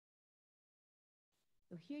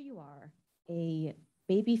So here you are, a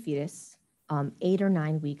baby fetus, 8 or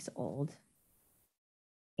 9 weeks old,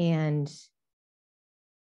 and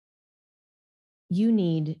you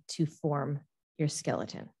need to form your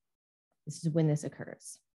skeleton. This is when this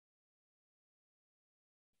occurs.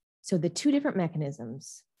 So the two different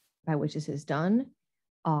mechanisms by which this is done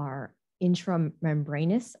are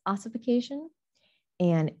intramembranous ossification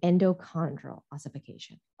and endochondral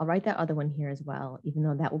ossification. I'll write that other one here as well, even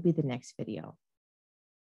though that will be the next video.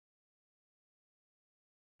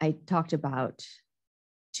 I talked about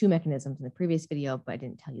two mechanisms in the previous video, but I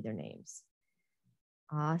didn't tell you their names.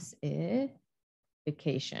 Ossification.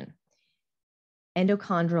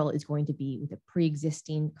 Endochondral is going to be with a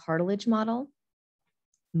pre-existing cartilage model.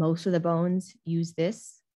 Most of the bones use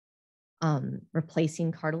this,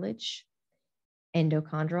 replacing cartilage.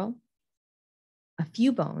 Endochondral. A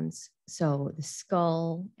few bones, so the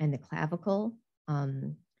skull and the clavicle,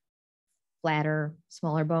 flatter,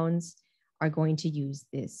 smaller bones, are going to use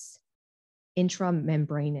this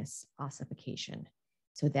intramembranous ossification.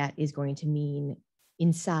 So that is going to mean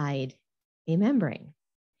inside a membrane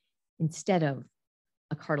instead of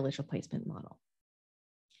a cartilage replacement model.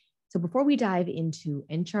 So before we dive into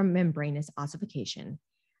intramembranous ossification,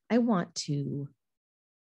 I want to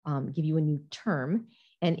give you a new term,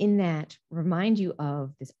 and in that, remind you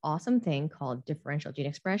of this awesome thing called differential gene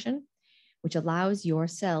expression, which allows your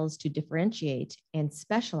cells to differentiate and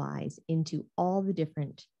specialize into all the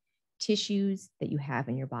different tissues that you have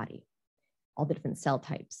in your body, all the different cell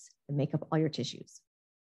types that make up all your tissues.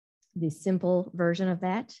 The simple version of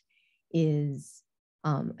that is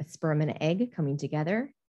a sperm and an egg coming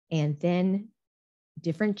together, and then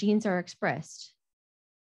different genes are expressed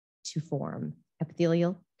to form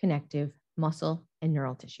epithelial, connective, muscle, and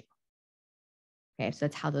neural tissue. Okay, so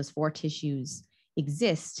that's how those 4 tissues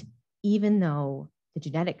exist, even though the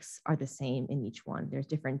genetics are the same in each one. There's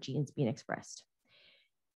different genes being expressed.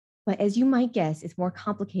 But as you might guess, it's more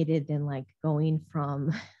complicated than like going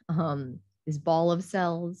from this ball of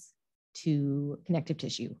cells to connective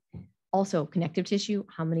tissue. Also, connective tissue,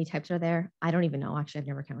 how many types are there? I don't even know. Actually, I've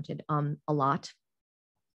never counted. A lot.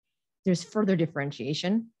 There's further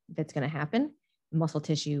differentiation that's going to happen. Muscle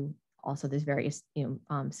tissue, also there's various,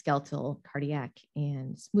 skeletal, cardiac,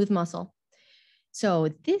 and smooth muscle. So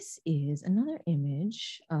this is another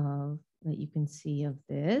image of that you can see of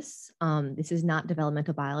this. This is not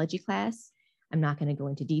developmental biology class. I'm not going to go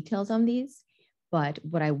into details on these, but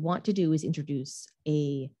what I want to do is introduce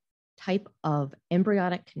a type of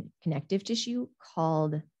embryonic connective tissue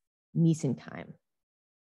called mesenchyme.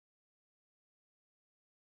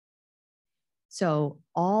 So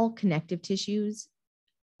all connective tissues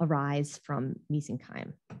arise from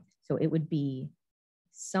mesenchyme. So it would be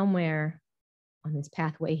somewhere on this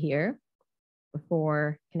pathway here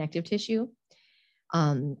before connective tissue,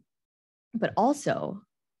 but also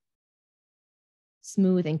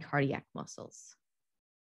smooth and cardiac muscles.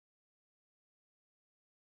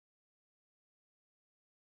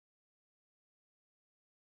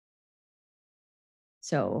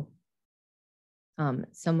 So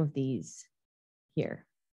some of these here.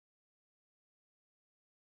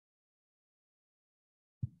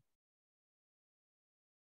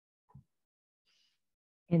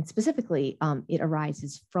 And specifically, it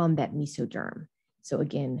arises from that mesoderm. So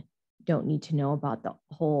again, don't need to know about the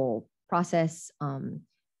whole process,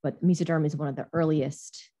 but mesoderm is one of the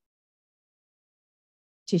earliest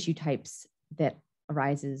tissue types that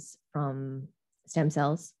arises from stem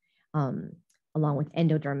cells, along with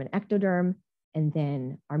endoderm and ectoderm. And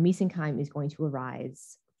then our mesenchyme is going to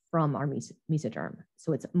arise from our mesoderm.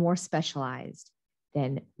 So it's more specialized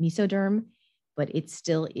than mesoderm, but it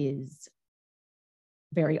still is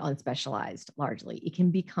very unspecialized largely. It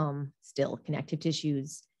can become still connective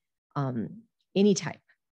tissues, any type,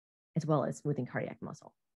 as well as smooth and cardiac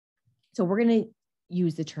muscle. So we're going to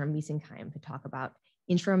use the term mesenchyme to talk about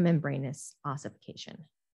intramembranous ossification.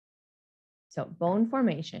 So bone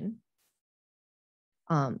formation,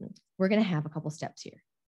 we're going to have a couple steps here.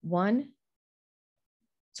 One,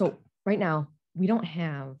 so right now we don't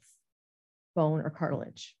have bone or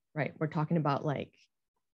cartilage, right? We're talking about like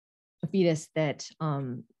a fetus that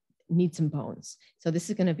needs some bones. So this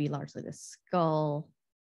is going to be largely the skull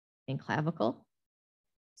and clavicle.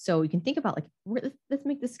 So you can think about like, let's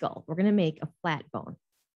make the skull. We're going to make a flat bone.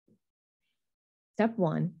 Step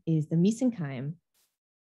 1 is the mesenchyme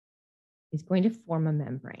is going to form a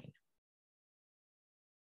membrane.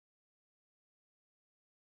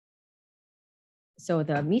 So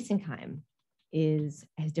the mesenchyme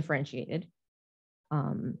has differentiated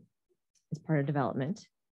as part of development.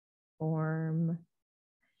 Form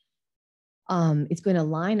It's going to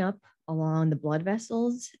line up along the blood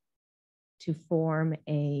vessels to form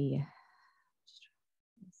a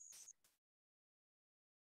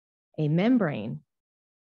membrane,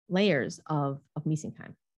 layers of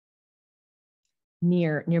mesenchyme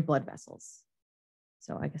near blood vessels.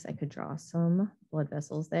 So I guess I could draw some blood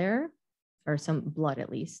vessels there, or some blood at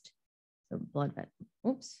least. So blood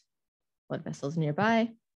vessels nearby.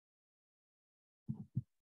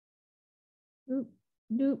 Doop,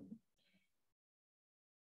 doop.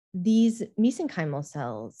 These mesenchymal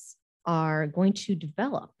cells are going to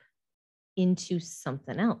develop into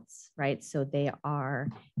something else, right? So they are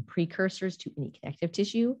precursors to any connective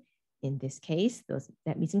tissue. In this case,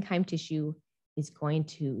 that mesenchyme tissue is going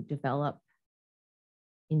to develop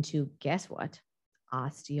into, guess what?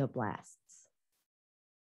 Osteoblasts.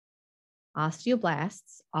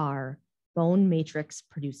 Osteoblasts are bone matrix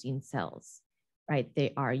producing cells, right?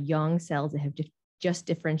 They are young cells that have just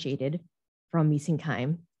differentiated from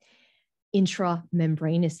mesenchyme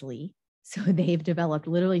intramembranously. So they've developed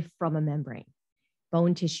literally from a membrane,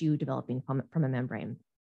 bone tissue developing from a membrane.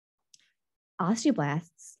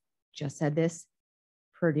 Osteoblasts, just said this,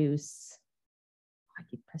 produce, I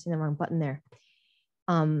keep pressing the wrong button there.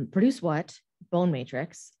 Produce what? Bone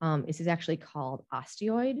matrix. This is actually called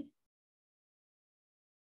osteoid.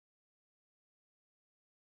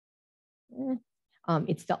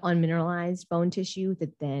 It's the unmineralized bone tissue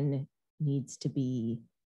that then needs to be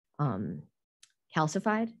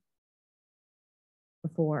calcified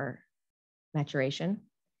before maturation.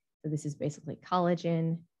 So this is basically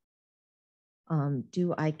collagen.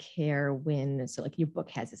 Do I care when, so like your book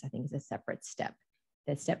has this, I think is a separate step.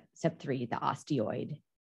 That step 3, the osteoid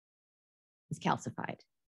is calcified.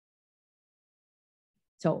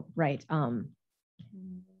 So, right,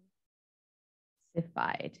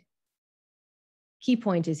 calcified. Key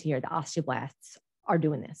point is here, the osteoblasts are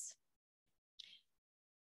doing this.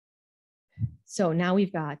 So now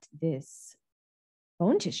we've got this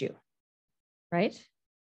bone tissue, right?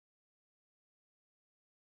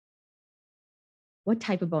 What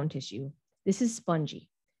type of bone tissue? This is spongy.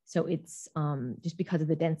 So it's just because of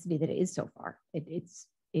the density that it is so far.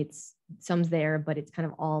 It's some's there, but it's kind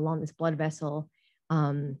of all along this blood vessel.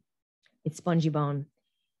 It's spongy bone.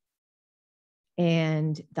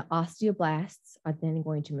 And the osteoblasts are then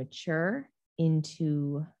going to mature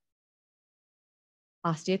into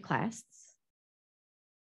osteoclasts.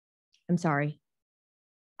 I'm sorry,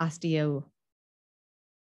 osteocytes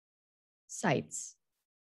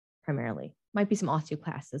primarily. Might be some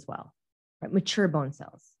osteoclasts as well, right? Mature bone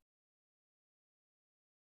cells.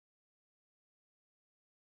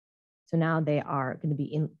 So now they are going to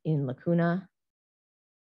be in lacuna.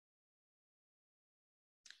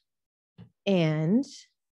 And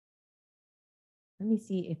let me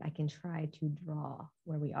see if I can try to draw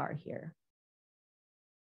where we are here.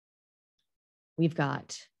 We've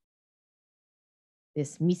got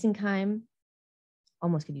this mesenchyme.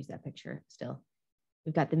 Almost could use that picture still.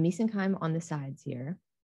 We've got the mesenchyme on the sides here.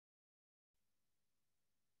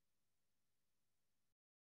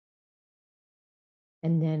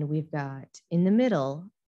 And then we've got in the middle,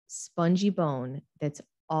 spongy bone that's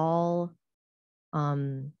all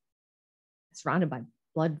surrounded by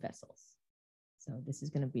blood vessels. So this is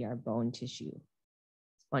going to be our bone tissue.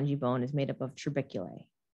 Spongy bone is made up of trabeculae.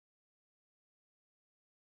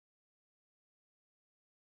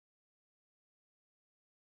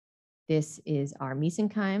 This is our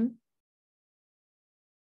mesenchyme,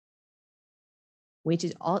 which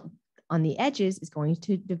is all on the edges is going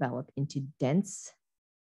to develop into dense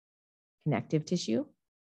connective tissue,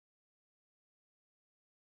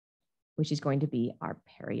 which is going to be our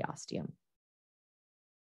periosteum.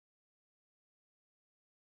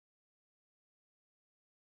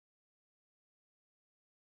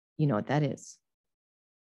 You know what that is,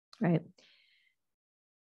 right?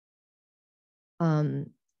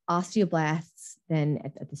 Osteoblasts then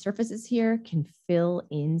at the surfaces here can fill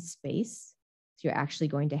in space. So you're actually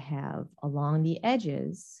going to have along the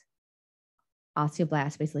edges,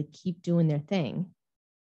 osteoblasts basically keep doing their thing,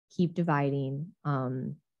 keep dividing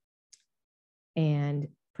and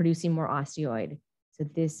producing more osteoid. So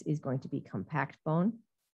this is going to be compact bone,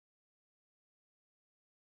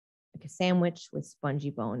 like a sandwich with spongy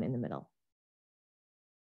bone in the middle.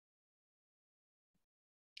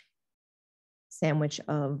 Sandwich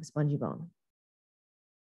of spongy bone.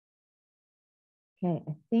 Okay,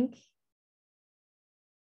 I think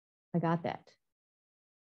I got that.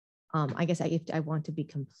 I guess if I want to be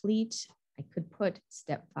complete, I could put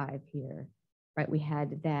step 5 here, right? We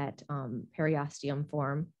had that periosteum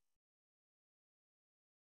form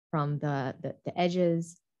from the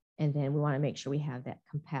edges, and then we want to make sure we have that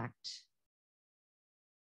compact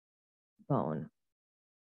bone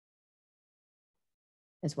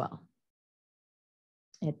as well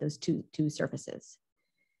at those two surfaces.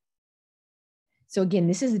 So again,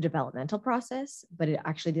 this is a developmental process, but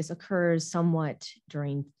this occurs somewhat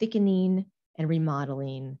during thickening and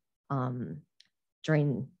remodeling throughout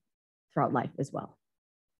life as well.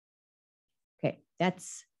 Okay,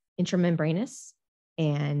 that's intramembranous.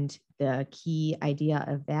 And the key idea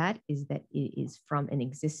of that is that it is from an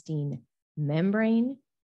existing membrane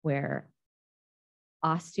where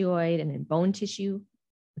osteoid and then bone tissue,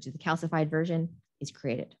 which is the calcified version, is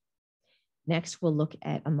created. Next, we'll look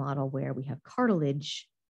at a model where we have cartilage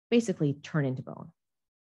basically turn into bone.